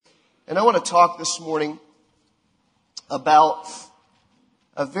And I want to talk this morning about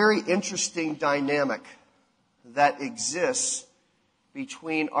a very interesting dynamic that exists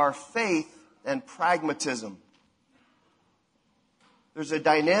between our faith and pragmatism. There's a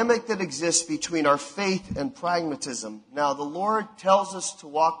dynamic that exists between our faith and pragmatism. Now, the Lord tells us to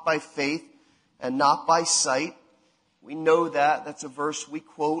walk by faith and not by sight. We know that. That's a verse we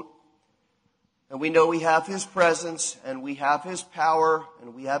quote. And we know we have His presence, and we have His power,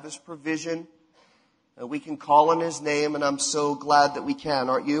 and we have His provision. And we can call on His name, and I'm so glad that we can,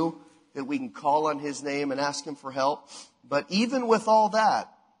 aren't you? That we can call on His name and ask Him for help. But even with all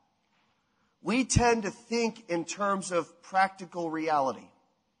that, we tend to think in terms of practical reality.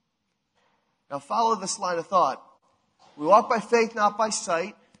 Now follow this line of thought. We walk by faith, not by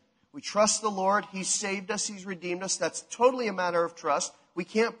sight. We trust the Lord. He's saved us. He's redeemed us. That's totally a matter of trust. We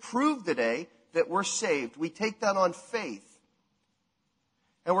can't prove today that we're saved. We take that on faith.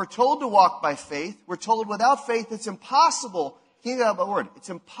 And we're told to walk by faith. We're told without faith it's impossible. Think about the word. It's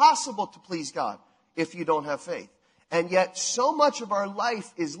impossible to please God if you don't have faith. And yet so much of our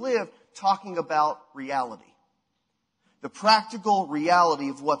life is lived talking about reality. The practical reality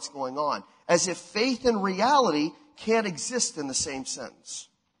of what's going on. As if faith and reality can't exist in the same sentence.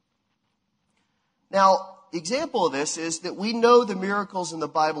 Now, the example of this is that we know the miracles in the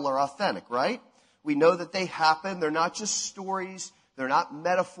Bible are authentic, right? We know that they happen. They're not just stories. They're not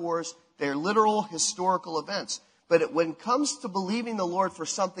metaphors. They're literal historical events. But when it comes to believing the Lord for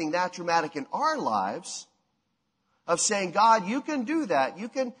something that dramatic in our lives, of saying, God, you can do that. You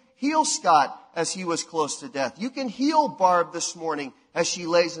can heal Scott as he was close to death. You can heal Barb this morning as she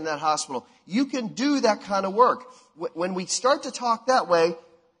lays in that hospital. You can do that kind of work. When we start to talk that way,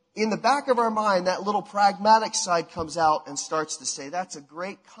 in the back of our mind, that little pragmatic side comes out and starts to say, that's a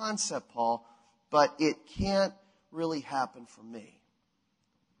great concept, Paul, but it can't really happen for me.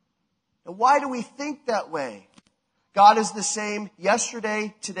 Now, why do we think that way? God is the same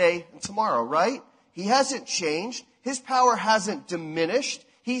yesterday, today, and tomorrow, right? He hasn't changed. His power hasn't diminished.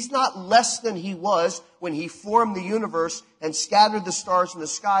 He's not less than He was when He formed the universe and scattered the stars in the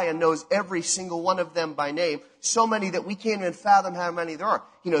sky and knows every single one of them by name. So many that we can't even fathom how many there are.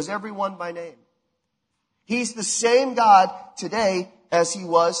 He knows every one by name. He's the same God today as He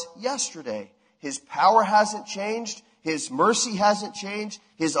was yesterday. His power hasn't changed. His mercy hasn't changed.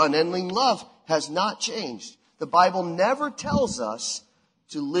 His unending love has not changed. The Bible never tells us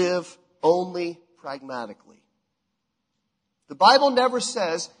to live only pragmatically. The Bible never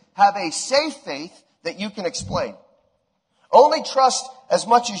says, have a safe faith that you can explain. Only trust as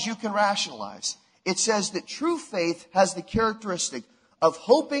much as you can rationalize. It says that true faith has the characteristic of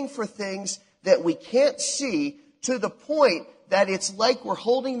hoping for things that we can't see to the point that it's like we're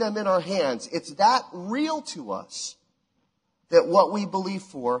holding them in our hands. It's that real to us that what we believe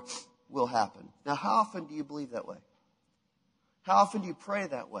for will happen. Now, how often do you believe that way? How often do you pray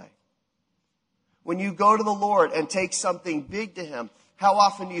that way? When you go to the Lord and take something big to Him, how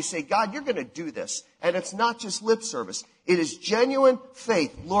often do you say, God, you're going to do this? And it's not just lip service. It is genuine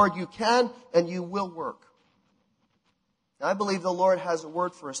faith. Lord, you can and you will work. Now, I believe the Lord has a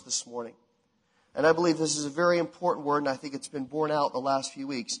word for us this morning. And I believe this is a very important word, and I think it's been borne out the last few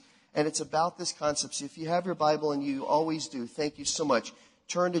weeks. And it's about this concept. So if you have your Bible, and you always do, thank you so much.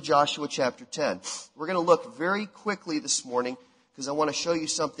 Turn to Joshua chapter 10. We're going to look very quickly this morning, because I want to show you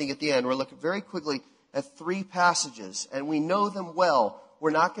something at the end. We're looking very quickly at 3 passages, and we know them well.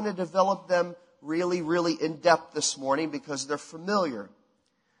 We're not going to develop them really, really in depth this morning because they're familiar.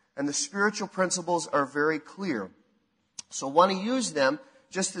 And the spiritual principles are very clear. So I want to use them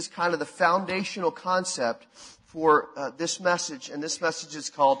just as kind of the foundational concept for this message. And this message is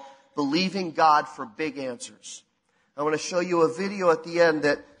called Believing God for Big Answers. I want to show you a video at the end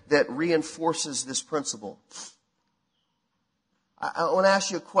that reinforces this principle. I want to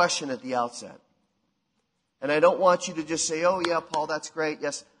ask you a question at the outset. And I don't want you to just say, oh, yeah, Paul, that's great.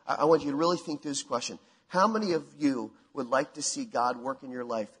 Yes, I want you to really think through this question. How many of you would like to see God work in your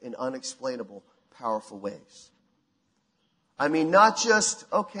life in unexplainable, powerful ways? I mean, not just,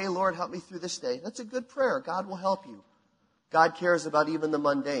 okay, Lord, help me through this day. That's a good prayer. God will help you. God cares about even the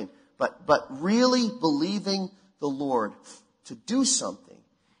mundane. But really believing the Lord to do something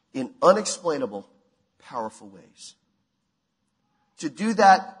in unexplainable, powerful ways. To do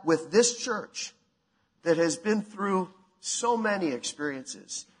that with this church that has been through so many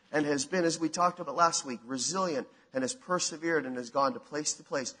experiences and has been, as we talked about last week, resilient and has persevered and has gone to place.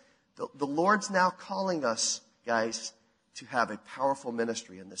 The Lord's now calling us, guys, to have a powerful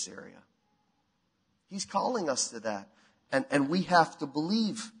ministry in this area. He's calling us to that. And we have to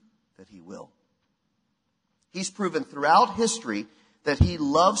believe that He will. He's proven throughout history that he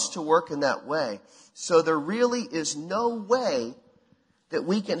loves to work in that way. So there really is no way that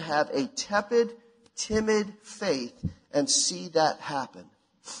we can have a tepid, timid faith and see that happen.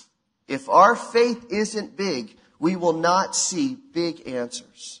 If our faith isn't big, we will not see big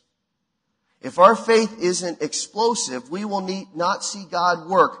answers. If our faith isn't explosive, we will not see God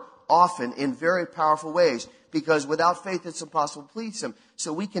work often in very powerful ways, because without faith it's impossible to please him.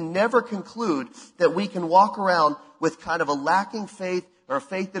 So we can never conclude that we can walk around with kind of a lacking faith or a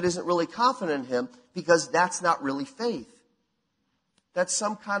faith that isn't really confident in him, because that's not really faith. That's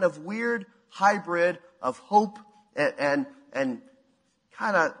some kind of weird hybrid of hope and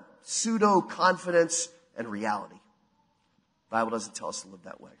kind of pseudo-confidence and reality. The Bible doesn't tell us to live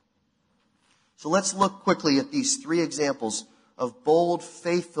that way. So let's look quickly at these three examples of bold,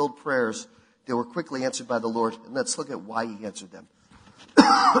 faith-filled prayers that were quickly answered by the Lord. And let's look at why he answered them.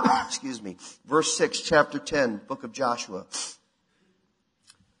 Excuse me. Verse 6, chapter 10, book of Joshua.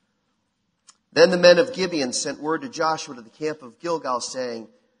 Then the men of Gibeon sent word to Joshua to the camp of Gilgal, saying,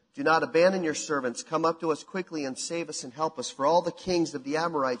 do not abandon your servants. Come up to us quickly and save us and help us. For all the kings of the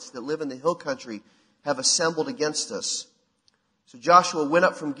Amorites that live in the hill country have assembled against us. So Joshua went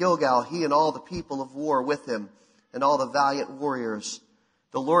up from Gilgal, he and all the people of war with him, and all the valiant warriors.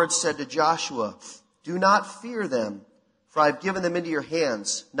 The Lord said to Joshua, do not fear them, for I have given them into your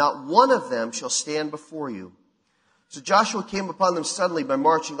hands. Not one of them shall stand before you. So Joshua came upon them suddenly by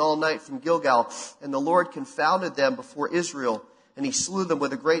marching all night from Gilgal, and the Lord confounded them before Israel, and he slew them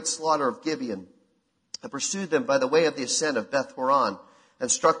with a great slaughter of Gibeon, and pursued them by the way of the ascent of Beth Horon, and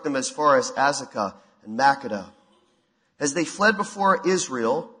struck them as far as Azekah and Makkedah. As they fled before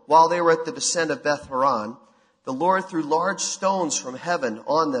Israel, while they were at the descent of Beth Horon, the Lord threw large stones from heaven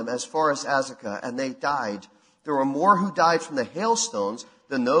on them as far as Azekah, and they died. There were more who died from the hailstones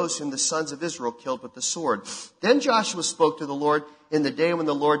than those whom the sons of Israel killed with the sword. Then Joshua spoke to the Lord in the day when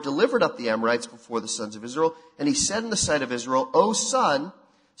the Lord delivered up the Amorites before the sons of Israel. And he said in the sight of Israel, O sun,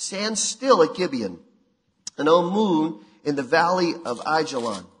 stand still at Gibeon, and O moon, in the valley of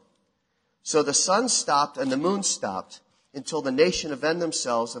Ajalon. So the sun stopped and the moon stopped until the nation avenged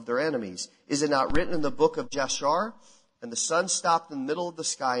themselves of their enemies. Is it not written in the book of Jashar? And the sun stopped in the middle of the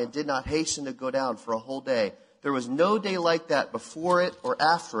sky and did not hasten to go down for a whole day. There was no day like that before it or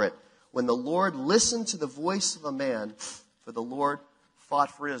after it, when the Lord listened to the voice of a man, for the Lord fought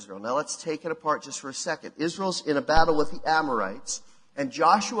for Israel. Now let's take it apart just for a second. Israel's in a battle with the Amorites, and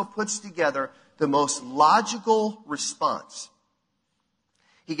Joshua puts together the most logical response.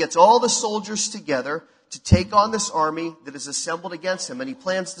 He gets all the soldiers together to take on this army that is assembled against him, and he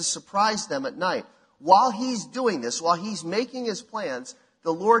plans to surprise them at night. While he's doing this, while he's making his plans,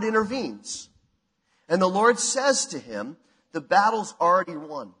 the Lord intervenes. And the Lord says to him, the battle's already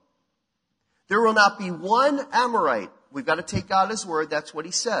won. There will not be one Amorite. We've got to take God at his word. That's what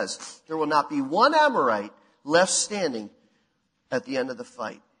he says. There will not be one Amorite left standing at the end of the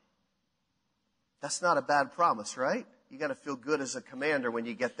fight. That's not a bad promise, right? You got to feel good as a commander when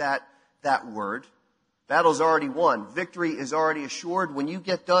you get that word. Battle's already won. Victory is already assured. When you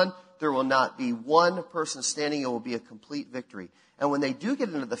get done, there will not be one person standing. It will be a complete victory. And when they do get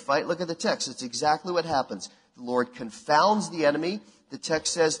into the fight, look at the text. It's exactly what happens. The Lord confounds the enemy. The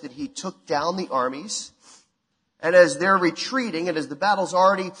text says that he took down the armies. And as they're retreating, and as the battle's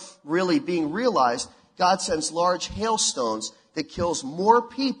already really being realized, God sends large hailstones that kills more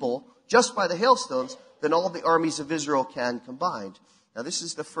people just by the hailstones than all the armies of Israel can combined. Now this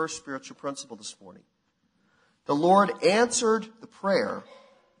is the first spiritual principle this morning. The Lord answered the prayer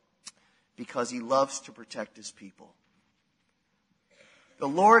because he loves to protect his people. The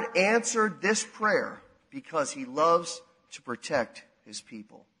Lord answered this prayer because he loves to protect his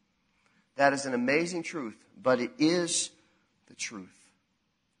people. That is an amazing truth, but it is the truth.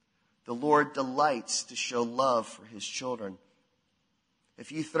 The Lord delights to show love for his children.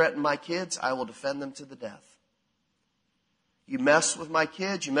 If you threaten my kids, I will defend them to the death. You mess with my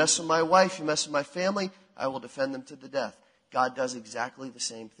kids, you mess with my wife, you mess with my family, I will defend them to the death. God does exactly the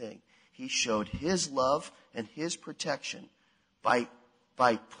same thing. He showed his love and his protection by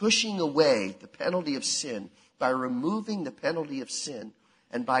pushing away the penalty of sin, by removing the penalty of sin,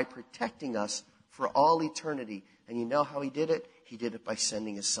 and by protecting us for all eternity. And you know how he did it? He did it by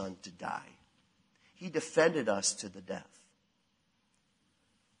sending his son to die. He defended us to the death.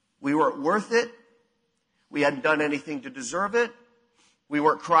 We weren't worth it. We hadn't done anything to deserve it. We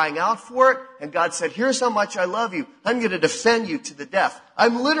weren't crying out for it. And God said, here's how much I love you. I'm going to defend you to the death.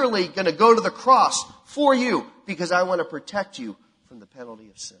 I'm literally going to go to the cross for you because I want to protect you from the penalty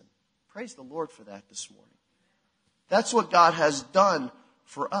of sin. Praise the Lord for that this morning. That's what God has done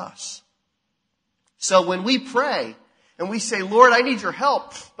for us. So when we pray and we say, Lord, I need your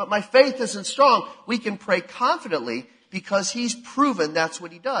help, but my faith isn't strong, we can pray confidently because he's proven that's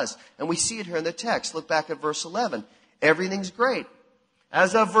what he does. And we see it here in the text. Look back at verse 11. Everything's great.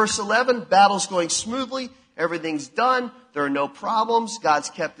 As of verse 11, battle's going smoothly. Everything's done. There are no problems. God's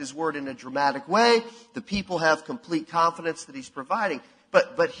kept his word in a dramatic way. The people have complete confidence that he's providing.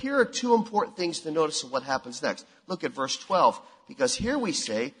 But here are two important things to notice of what happens next. Look at verse 12, because here we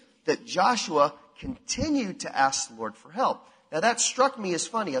say that Joshua continued to ask the Lord for help. Now that struck me as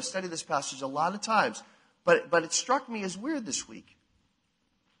funny. I've studied this passage a lot of times, but it struck me as weird this week.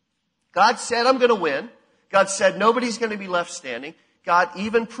 God said, I'm going to win. God said, nobody's going to be left standing. God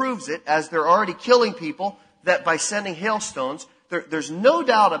even proves it, as they're already killing people, that by sending hailstones, there's no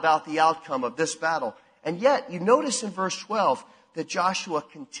doubt about the outcome of this battle. And yet, you notice in verse 12 that Joshua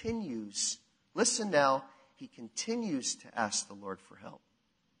continues. Listen now, he continues to ask the Lord for help.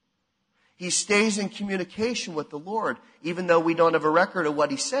 He stays in communication with the Lord, even though we don't have a record of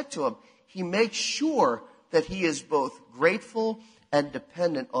what he said to him. He makes sure that he is both grateful and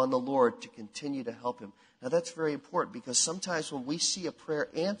dependent on the Lord to continue to help him. Now that's very important, because sometimes when we see a prayer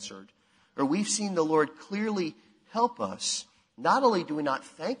answered, or we've seen the Lord clearly help us, not only do we not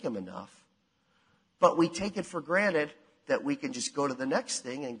thank him enough, but we take it for granted that we can just go to the next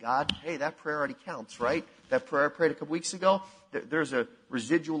thing and God, hey, that prayer already counts, right? That prayer I prayed a couple weeks ago, there's a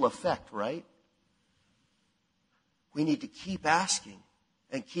residual effect, right? We need to keep asking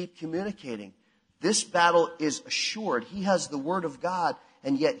and keep communicating. This battle is assured. He has the word of God,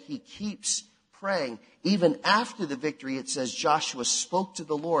 and yet he keeps praying. Even after the victory, it says Joshua spoke to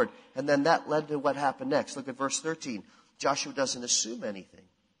the Lord, and then that led to what happened next. Look at verse 13. Joshua doesn't assume anything.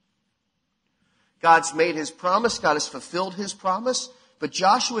 God's made his promise. God has fulfilled his promise. But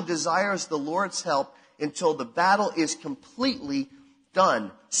Joshua desires the Lord's help until the battle is completely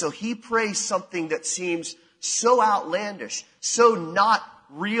done. So he prays something that seems so outlandish, so not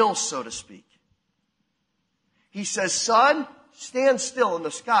real, so to speak. He says, sun, stand still in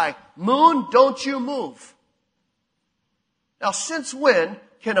the sky. Moon, don't you move. Now, since when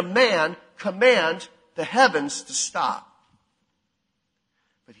can a man command the heavens to stop?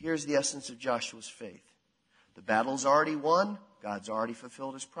 But here's the essence of Joshua's faith. The battle's already won. God's already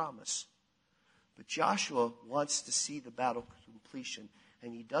fulfilled his promise. But Joshua wants to see the battle completion.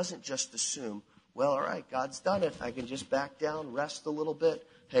 And he doesn't just assume, well, all right, God's done it. I can just back down, rest a little bit.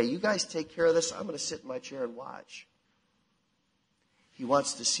 Hey, you guys take care of this. I'm going to sit in my chair and watch. He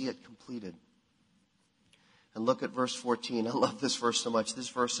wants to see it completed. And look at verse 14. I love this verse so much. This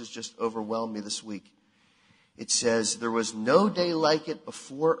verse has just overwhelmed me this week. It says, there was no day like it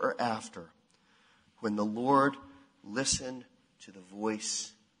before or after when the Lord listened to the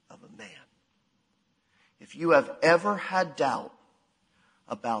voice of a man. If you have ever had doubt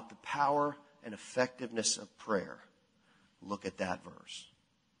about the power and effectiveness of prayer, look at that verse.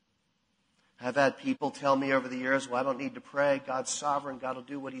 I've had people tell me over the years, well, I don't need to pray. God's sovereign. God will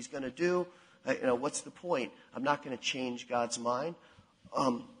do what he's going to do. What's the point? I'm not going to change God's mind.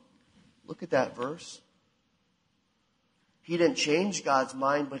 Look at that verse. He didn't change God's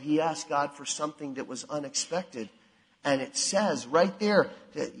mind, but he asked God for something that was unexpected. And it says right there,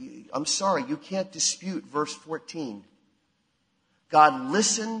 that I'm sorry, you can't dispute verse 14. God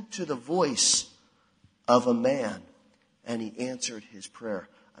listened to the voice of a man, and he answered his prayer.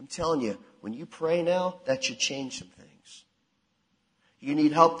 I'm telling you, when you pray now, that should change some things. You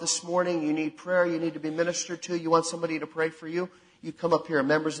need help this morning, you need prayer, you need to be ministered to, you want somebody to pray for you, you come up here,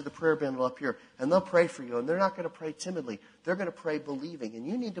 members of the prayer band will up here, and they'll pray for you. And they're not going to pray timidly. They're going to pray believing. And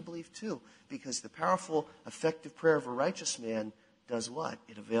you need to believe too, because the powerful, effective prayer of a righteous man does what?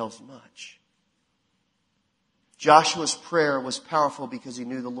 It avails much. Joshua's prayer was powerful because he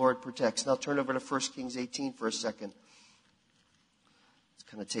knew the Lord protects. Now turn over to 1 Kings 18 for a second. Let's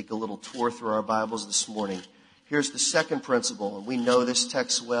kind of take a little tour through our Bibles this morning. Here's the second principle, and we know this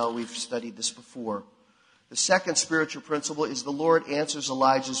text well. We've studied this before. The second spiritual principle is the Lord answers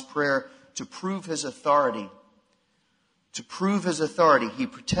Elijah's prayer to prove his authority. To prove his authority. He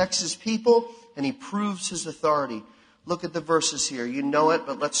protects his people and he proves his authority. Look at the verses here. You know it,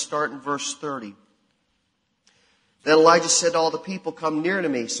 but let's start in verse 30. Then Elijah said to all the people, come near to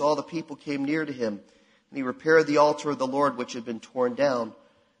me. So all the people came near to him. And he repaired the altar of the Lord which had been torn down.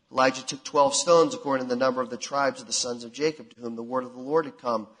 Elijah took 12 stones according to the number of the tribes of the sons of Jacob, to whom the word of the Lord had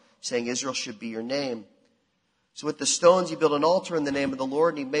come, saying, Israel should be your name. So with the stones he built an altar in the name of the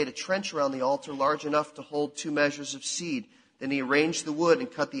Lord, and he made a trench around the altar large enough to hold 2 measures of seed. Then he arranged the wood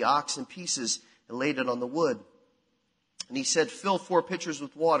and cut the ox in pieces and laid it on the wood. And he said, fill 4 pitchers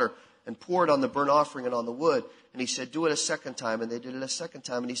with water and pour it on the burnt offering and on the wood. And he said, do it a second time. And they did it a second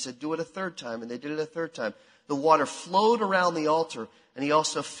time. And he said, do it a third time. And they did it a third time. the water flowed around the altar, and he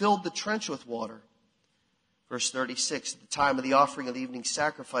also filled the trench with water. Verse 36, at the time of the offering of the evening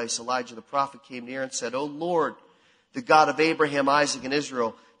sacrifice, Elijah the prophet came near and said, O Lord, the God of Abraham, Isaac, and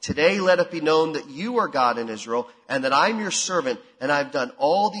Israel, today let it be known that you are God in Israel, and that I'm your servant, and I've done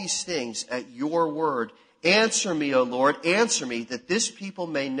all these things at your word. Answer me, O Lord, answer me, that this people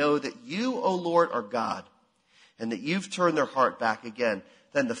may know that you, O Lord, are God, and that you've turned their heart back again.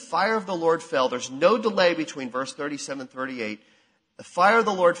 Then the fire of the Lord fell. There's no delay between verse 37 and 38. The fire of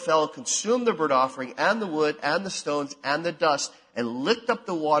the Lord fell and consumed the burnt offering and the wood and the stones and the dust and licked up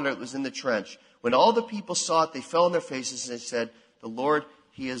the water that was in the trench. When all the people saw it, they fell on their faces and they said, the Lord,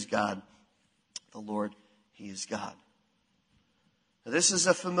 he is God. The Lord, he is God. Now, this is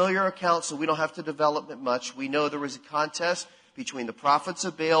a familiar account, so we don't have to develop it much. We know there was a contest between the prophets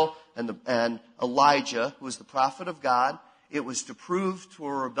of Baal and Elijah, who was the prophet of God. It was to prove to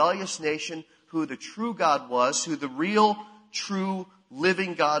a rebellious nation who the true God was, who the real, true,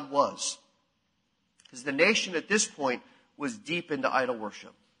 living God was. Because the nation at this point was deep into idol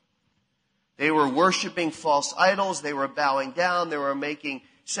worship. They were worshiping false idols. They were bowing down. They were making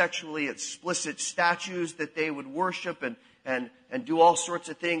sexually explicit statues that they would worship and do all sorts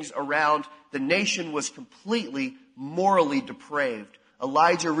of things around. The nation was completely morally depraved.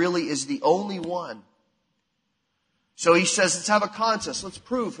 Elijah really is the only one. So he says, let's have a contest. Let's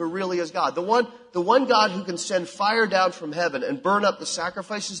prove who really is God. The one God who can send fire down from heaven and burn up the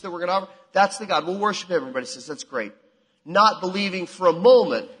sacrifices that we're going to offer, that's the God. We'll worship him. Everybody says, that's great. Not believing for a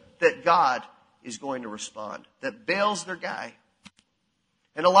moment that God is going to respond, that Baal's their guy.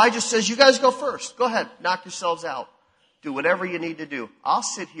 And Elijah says, you guys go first. Go ahead. Knock yourselves out. Do whatever you need to do. I'll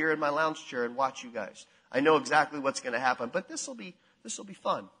sit here in my lounge chair and watch you guys. I know exactly what's going to happen, but this will be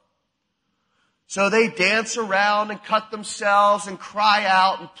fun. So they dance around and cut themselves and cry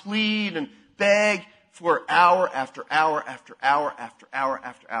out and plead and beg for hour after hour after hour after hour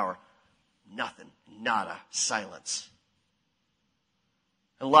after hour. Nothing. Nada. Silence.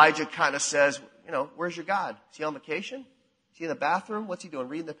 Elijah kind of says, where's your God? Is he on vacation? Is he in the bathroom? What's he doing?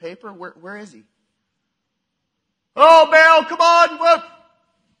 Reading the paper? Where is he? Oh, Baal, come on. What?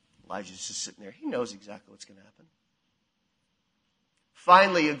 Elijah's just sitting there. He knows exactly what's going to happen.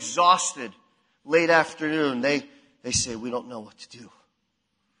 Finally, exhausted, late afternoon, they say, we don't know what to do.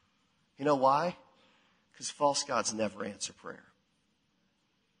 You know why? Because false gods never answer prayer.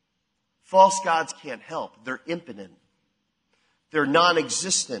 False gods can't help. They're impotent. They're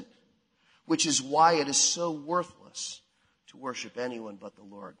non-existent, which is why it is so worthless to worship anyone but the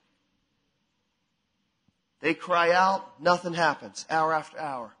Lord. They cry out, nothing happens, hour after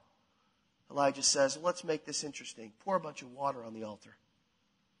hour. Elijah says, let's make this interesting. Pour a bunch of water on the altar.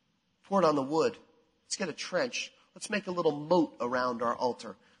 Pour it on the wood. Let's get a trench. Let's make a little moat around our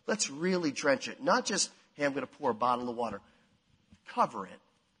altar. Let's really drench it. Not just, hey, I'm going to pour a bottle of water. Cover it.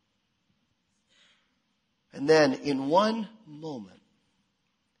 And then in one moment,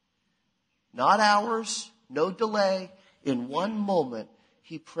 not hours, no delay, in one moment,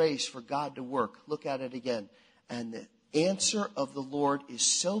 he prays for God to work. Look at it again. And the answer of the Lord is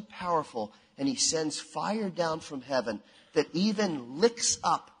so powerful, and he sends fire down from heaven that even licks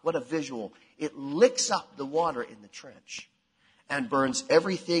up, what a visual, it licks up the water in the trench and burns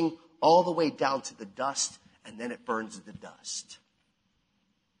everything all the way down to the dust, and then it burns the dust.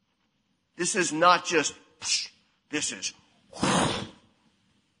 This is not just, this is,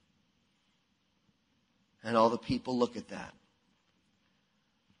 and all the people look at that.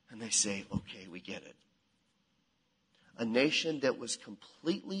 And they say, okay, we get it. A nation that was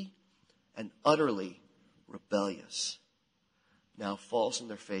completely and utterly rebellious now falls on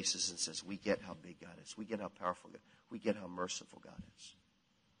their faces and says, we get how big God is. We get how powerful God is. We get how merciful God is.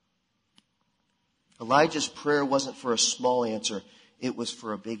 Elijah's prayer wasn't for a small answer. It was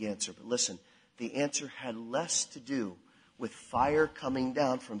for a big answer. But listen, the answer had less to do with fire coming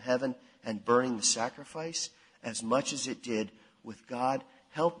down from heaven and burning the sacrifice as much as it did with God.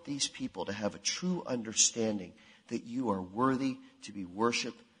 Help these people to have a true understanding that you are worthy to be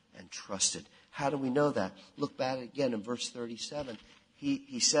worshiped and trusted. How do we know that? Look back again in verse 37.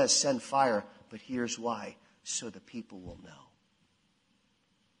 He says, send fire, but here's why. So the people will know.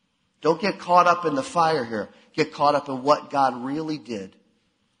 Don't get caught up in the fire here. Get caught up in what God really did.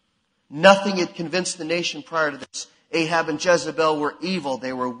 Nothing had convinced the nation prior to this. Ahab and Jezebel were evil.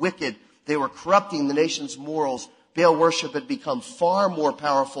 They were wicked. They were corrupting the nation's morals. Baal worship had become far more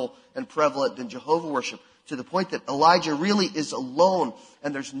powerful and prevalent than Jehovah worship, to the point that Elijah really is alone,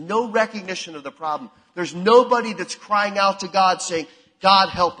 and there's no recognition of the problem. There's nobody that's crying out to God saying, God,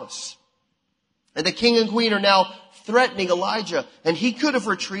 help us. And the king and queen are now threatening Elijah. And he could have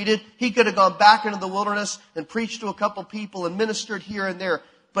retreated. He could have gone back into the wilderness and preached to a couple people and ministered here and there.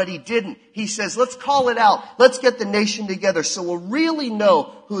 But he didn't. He says, let's call it out. Let's get the nation together so we'll really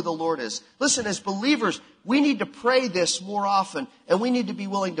know who the Lord is. Listen, as believers, we need to pray this more often. And we need to be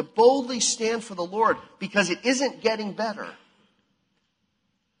willing to boldly stand for the Lord because it isn't getting better.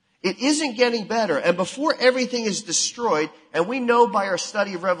 It isn't getting better. And before everything is destroyed, and we know by our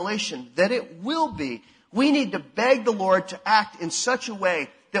study of Revelation that it will be, we need to beg the Lord to act in such a way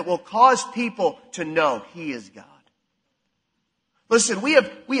that will cause people to know He is God. Listen, we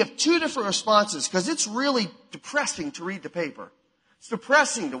have two different responses because it's really depressing to read the paper. It's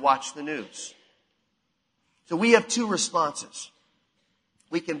depressing to watch the news. So we have two responses.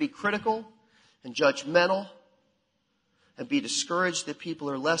 We can be critical and judgmental and be discouraged that people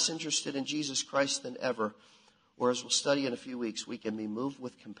are less interested in Jesus Christ than ever. Or as we'll study in a few weeks, we can be moved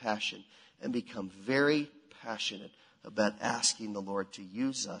with compassion and become very passionate about asking the Lord to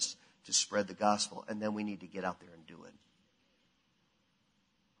use us to spread the gospel. And then we need to get out there and do it.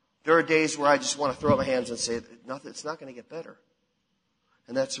 There are days where I just want to throw up my hands and say, it's not going to get better.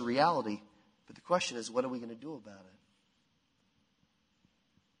 And that's a reality. But the question is, what are we going to do about it?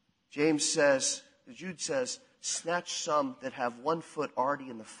 Jude says, snatch some that have 1 foot already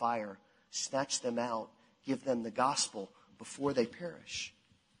in the fire. Snatch them out. Give them the gospel before they perish.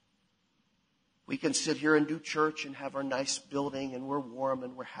 We can sit here and do church and have our nice building and we're warm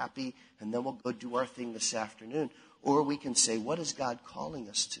and we're happy and then we'll go do our thing this afternoon. Or we can say, what is God calling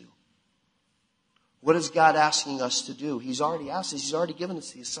us to? What is God asking us to do? He's already asked us. He's already given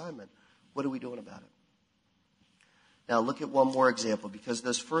us the assignment. What are we doing about it? Now look at one more example because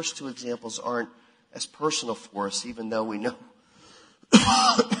those first two examples aren't as personal for us, even though we know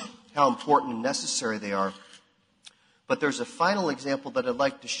how important and necessary they are. But there's a final example that I'd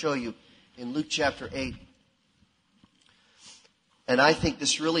like to show you in Luke chapter 8. And I think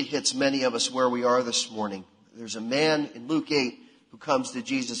this really hits many of us where we are this morning. There's a man in Luke 8 who comes to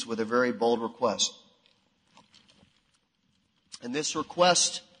Jesus with a very bold request. And this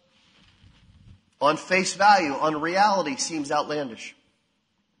request, on face value, on reality, seems outlandish.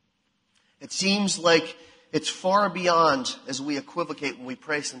 It seems like it's far beyond, as we equivocate when we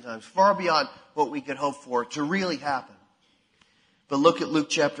pray sometimes, far beyond what we could hope for to really happen. But look at Luke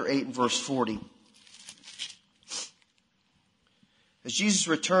chapter 8 and verse 40. As Jesus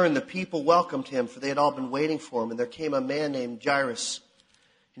returned, the people welcomed him, for they had all been waiting for him. And there came a man named Jairus,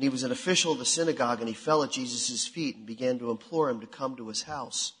 and he was an official of the synagogue, and he fell at Jesus' feet and began to implore him to come to his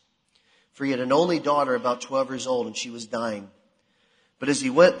house. For he had an only daughter about 12 years old, and she was dying. But as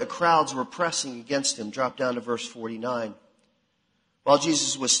he went, the crowds were pressing against him. Drop down to verse 49. While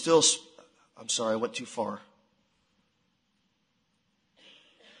Jesus was still... I went too far.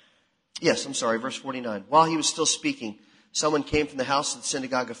 Verse 49. While he was still speaking, someone came from the house of the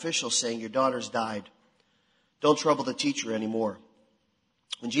synagogue official saying, your daughter's died. Don't trouble the teacher anymore.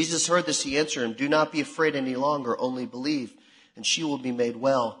 When Jesus heard this, he answered him, do not be afraid any longer, only believe, and she will be made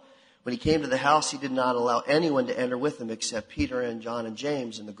well. When he came to the house, he did not allow anyone to enter with him except Peter and John and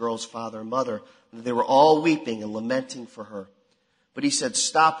James and the girl's father and mother. And they were all weeping and lamenting for her. But he said,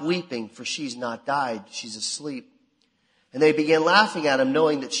 stop weeping, for she's not died. She's asleep. And they began laughing at him,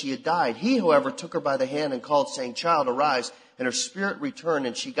 knowing that she had died. He, however, took her by the hand and called, saying, child, arise. And her spirit returned,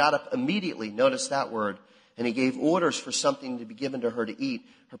 and she got up immediately. Notice that word. And he gave orders for something to be given to her to eat.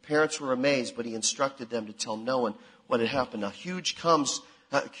 Her parents were amazed, but he instructed them to tell no one what had happened. Now, huge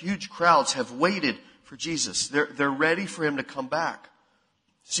crowds have waited for Jesus. They're ready for him to come back.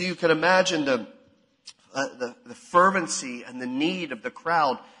 So you can imagine the fervency and the need of the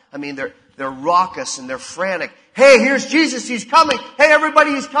crowd. I mean, they're raucous and they're frantic. Hey, here's Jesus. He's coming. Hey,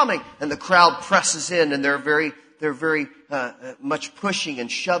 everybody, he's coming. And the crowd presses in and they're very much pushing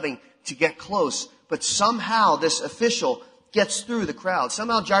and shoving to get close. But somehow this official gets through the crowd.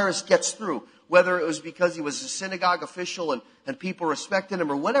 Somehow Jairus gets through. Whether it was because he was a synagogue official and people respected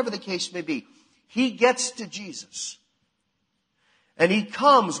him or whatever the case may be, he gets to Jesus. And he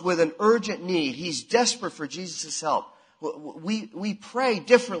comes with an urgent need. He's desperate for Jesus' help. We pray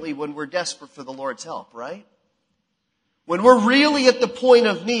differently when we're desperate for the Lord's help, right? When we're really at the point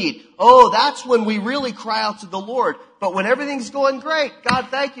of need, that's when we really cry out to the Lord. But when everything's going great, God,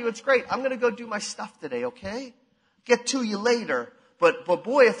 thank you, it's great. I'm going to go do my stuff today, okay? Get to you later. But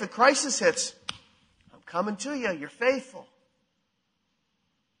boy, if the crisis hits, I'm coming to you. You're faithful.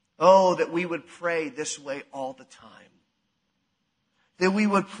 Oh, that we would pray this way all the time. That we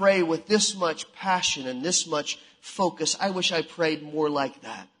would pray with this much passion and this much focus. I wish I prayed more like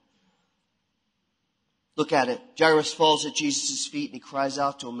that. Look at it. Jairus falls at Jesus' feet and he cries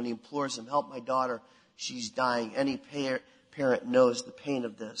out to him and he implores him, help my daughter. She's dying. Any parent knows the pain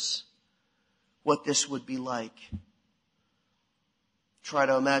of this. What this would be like. Try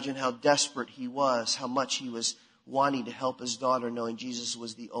to imagine how desperate he was, how much he was wanting to help his daughter, knowing Jesus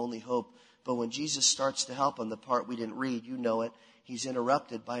was the only hope. But when Jesus starts to help him, the part we didn't read, you know it, he's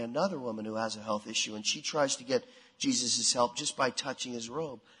interrupted by another woman who has a health issue. And she tries to get Jesus' help just by touching his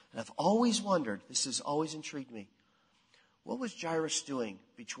robe. And I've always wondered, this has always intrigued me, what was Jairus doing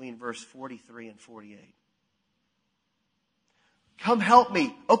between verse 43 and 48? Come help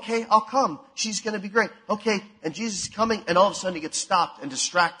me. Okay, I'll come. She's going to be great. Okay, and Jesus is coming, and all of a sudden he gets stopped and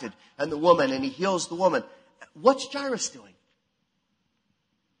distracted. And the woman, and he heals the woman. What's Jairus doing?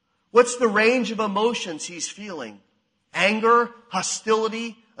 What's the range of emotions he's feeling? Anger,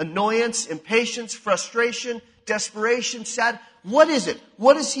 hostility, annoyance, impatience, frustration, desperation, sad. What is it?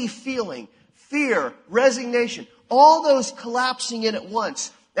 What is he feeling? Fear, resignation, all those collapsing in at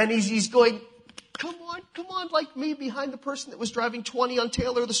once. And he's going, come on, like me behind the person that was driving 20 on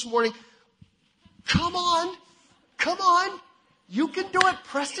Taylor this morning. Come on. You can do it.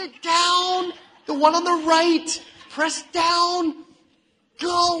 Press it down. The one on the right. Press down.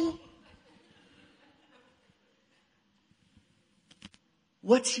 Go.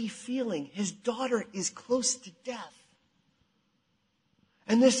 What's he feeling? His daughter is close to death.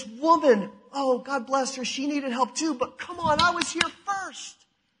 And this woman, oh, God bless her, she needed help too, but come on, I was here first.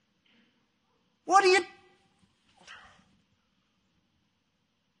 What are you...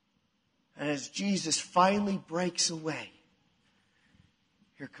 And as Jesus finally breaks away,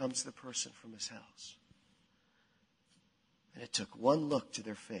 here comes the person from his house. And it took one look to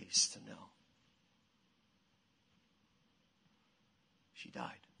their face to know. She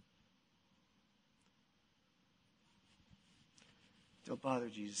died. Don't bother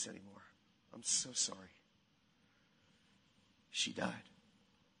Jesus anymore. I'm so sorry. She died.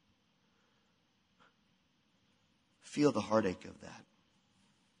 Feel the heartache of that.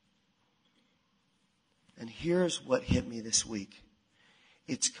 And here's what hit me this week.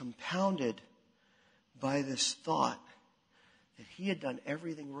 It's compounded by this thought that he had done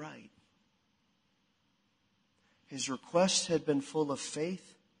everything right. His request had been full of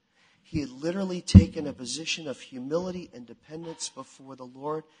faith. He had literally taken a position of humility and dependence before the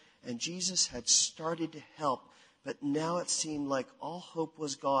Lord, and Jesus had started to help. But now it seemed like all hope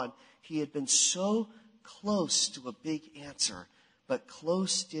was gone. He had been so close to a big answer, but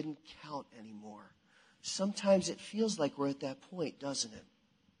close didn't count anymore. Sometimes it feels like we're at that point, doesn't it?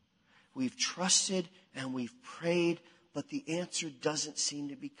 We've trusted and we've prayed, but the answer doesn't seem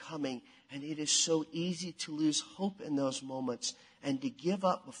to be coming. And it is so easy to lose hope in those moments and to give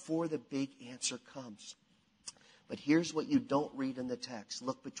up before the big answer comes. But here's what you don't read in the text.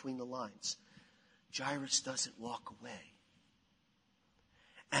 Look between the lines. Jairus doesn't walk away.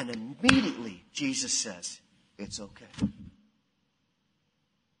 And immediately Jesus says, it's okay.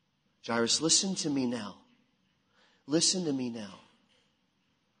 Jairus, listen to me now. Listen to me now.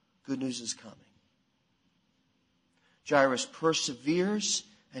 Good news is coming. Jairus perseveres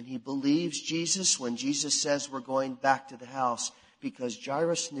and he believes Jesus when Jesus says we're going back to the house, because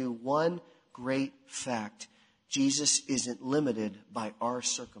Jairus knew one great fact. Jesus isn't limited by our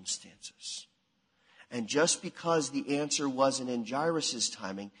circumstances. And just because the answer wasn't in Jairus'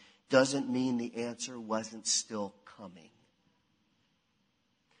 timing doesn't mean the answer wasn't still coming.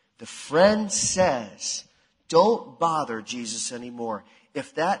 The friend says, don't bother Jesus anymore.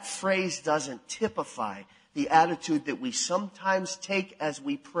 If that phrase doesn't typify the attitude that we sometimes take as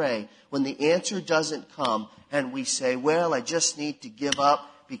we pray when the answer doesn't come and we say, well, I just need to give up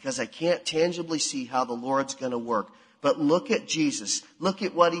because I can't tangibly see how the Lord's going to work. But look at Jesus. Look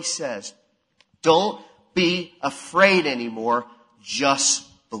at what he says. Don't be afraid anymore. Just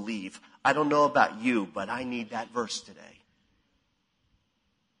believe. I don't know about you, but I need that verse today.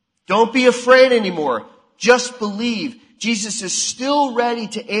 Don't be afraid anymore. Just believe. Jesus is still ready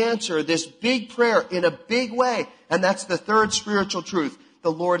to answer this big prayer in a big way. And that's the third spiritual truth.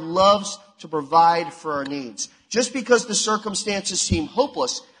 The Lord loves to provide for our needs. Just because the circumstances seem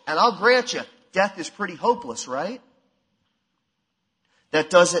hopeless, and I'll grant you, death is pretty hopeless, right? That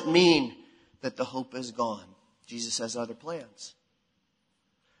doesn't mean that the hope is gone. Jesus has other plans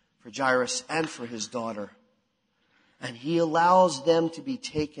for Jairus and for his daughter. And he allows them to be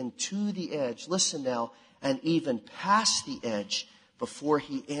taken to the edge. Listen now. And even past the edge before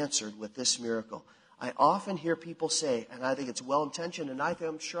he answered with this miracle. I often hear people say, and I think it's well-intentioned, and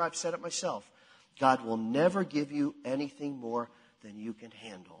I'm sure I've said it myself, God will never give you anything more than you can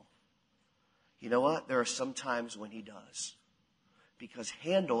handle. You know what? There are some times when he does. Because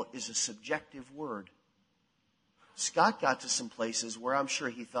handle is a subjective word. Scott got to some places where I'm sure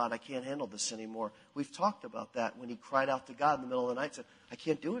he thought, I can't handle this anymore. We've talked about that when he cried out to God in the middle of the night and said, I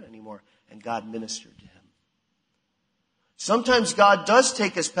can't do it anymore. And God ministered to him. Sometimes God does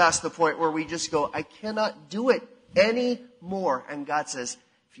take us past the point where we just go, I cannot do it anymore. And God says,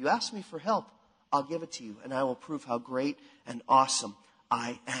 if you ask me for help, I'll give it to you, and I will prove how great and awesome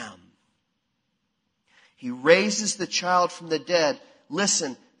I am. He raises the child from the dead.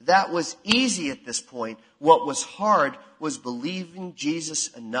 Listen, that was easy at this point. What was hard was believing Jesus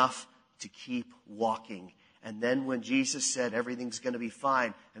enough to keep walking. And then when Jesus said everything's going to be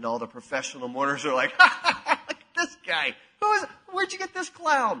fine, and all the professional mourners are like, look at this guy. Where'd you get this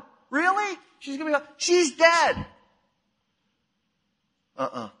clown? Really? She's dead.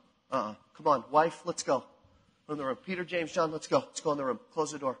 Come on, wife, let's go. Go in the room. Peter, James, John, let's go. Let's go in the room.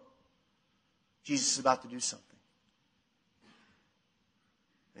 Close the door. Jesus is about to do something.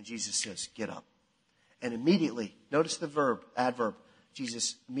 And Jesus says, get up. And immediately, notice the verb, adverb.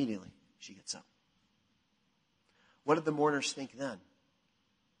 Jesus, immediately, she gets up. What did the mourners think then?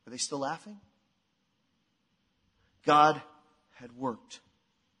 Were they still laughing? God had worked.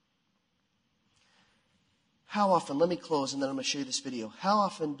 How often, let me close and then I'm going to show you this video. How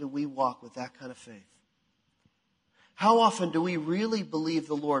often do we walk with that kind of faith? How often do we really believe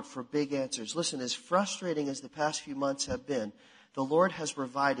the Lord for big answers? Listen, as frustrating as the past few months have been, the Lord has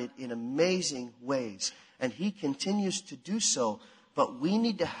provided in amazing ways, and He continues to do so. But we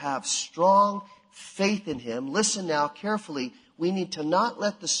need to have strong faith in Him. Listen now carefully. We need to not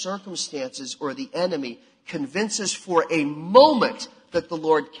let the circumstances or the enemy convince us for a moment that the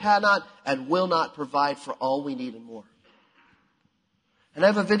Lord cannot and will not provide for all we need and more. And I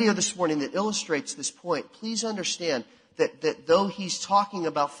have a video this morning that illustrates this point. Please understand that though He's talking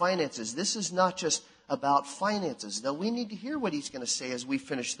about finances, this is not just about finances. Now, we need to hear what He's going to say as we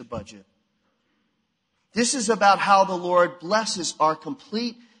finish the budget. This is about how the Lord blesses our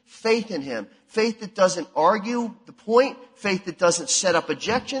complete faith in Him. Faith that doesn't argue the point. Faith that doesn't set up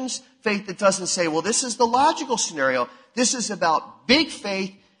objections. Faith that doesn't say, well, this is the logical scenario. This is about big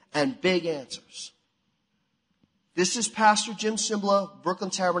faith and big answers. This is Pastor Jim Cymbala, Brooklyn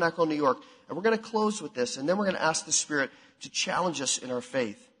Tabernacle, New York. And we're going to close with this, and then we're going to ask the Spirit to challenge us in our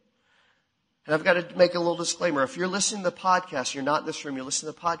faith. And I've got to make a little disclaimer. If you're listening to the podcast, you're not in this room, you're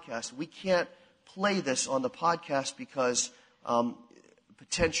listening to the podcast, we can't play this on the podcast because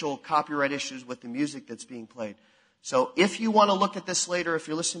potential copyright issues with the music that's being played. So if you want to look at this later, if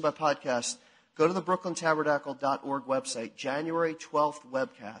you're listening by podcast, go to the brooklyntabernacle.org website, January 12th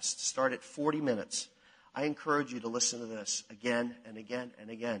webcast, start at 40 minutes. I encourage you to listen to this again and again and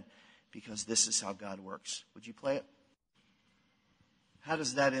again because this is how God works. Would you play it? How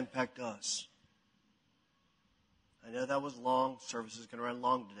does that impact us? I know that was long. Service is going to run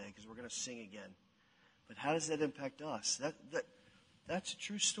long today because we're going to sing again. But how does that impact us? That's a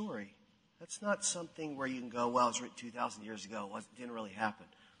true story. That's not something where you can go, well, it was written 2,000 years ago. It didn't really happen.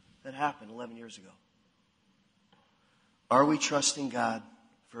 That happened 11 years ago. Are we trusting God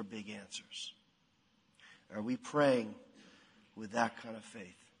for big answers? Are we praying with that kind of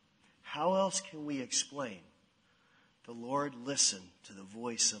faith? How else can we explain the Lord listened to the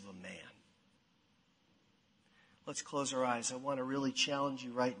voice of a man? Let's close our eyes. I want to really challenge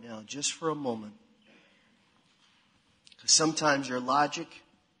you right now, just for a moment. Because sometimes your logic,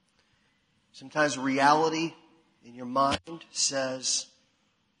 sometimes reality in your mind says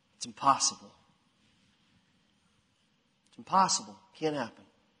it's impossible. It's impossible. Can't happen.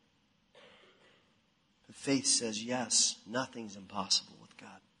 But faith says, yes, nothing's impossible with God.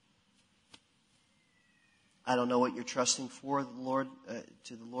 I don't know what you're trusting for the Lord,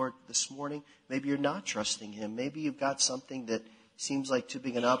 to the Lord this morning. Maybe you're not trusting Him. Maybe you've got something that seems like too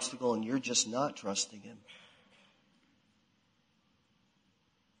big an obstacle and you're just not trusting Him.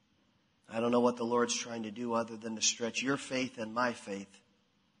 I don't know what the Lord's trying to do other than to stretch your faith and my faith.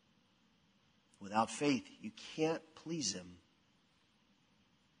 Without faith, you can't please Him.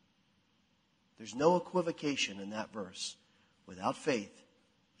 There's no equivocation in that verse. Without faith,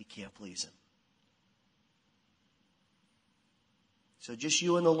 you can't please Him. So just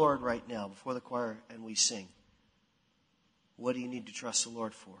you and the Lord right now before the choir and we sing. What do you need to trust the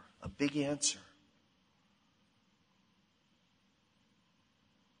Lord for? A big answer.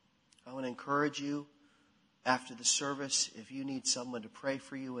 I want to encourage you after the service, if you need someone to pray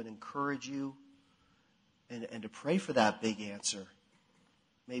for you and encourage you and to pray for that big answer.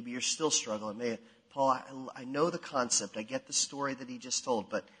 Maybe you're still struggling. Paul, I know the concept. I get the story that he just told,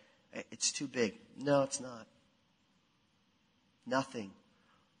 but it's too big. No, it's not. Nothing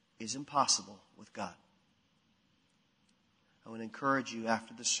is impossible with God. I want to encourage you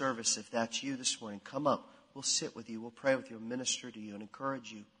after the service, if that's you this morning, come up. We'll sit with you. We'll pray with you, minister to you, and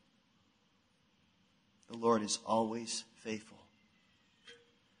encourage you. The Lord is always faithful.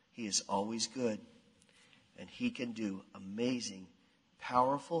 He is always good. And He can do amazing,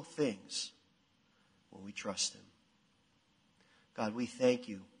 powerful things when we trust Him. God, we thank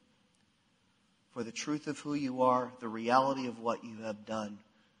you for the truth of who you are, the reality of what you have done.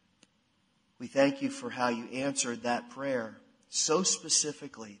 We thank you for how you answered that prayer so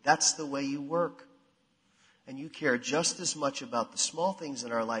specifically. That's the way you work. And you care just as much about the small things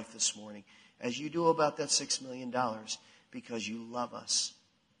in our life this morning as you do about that $6 million because you love us.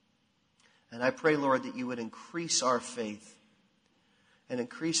 And I pray, Lord, that you would increase our faith and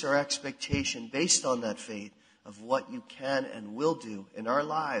increase our expectation based on that faith of what you can and will do in our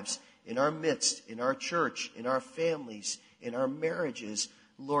lives, in our midst, in our church, in our families, in our marriages.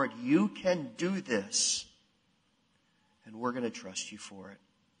 Lord, you can do this, and we're going to trust you for it.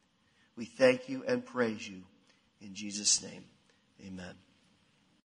 We thank you and praise you. In Jesus' name, amen.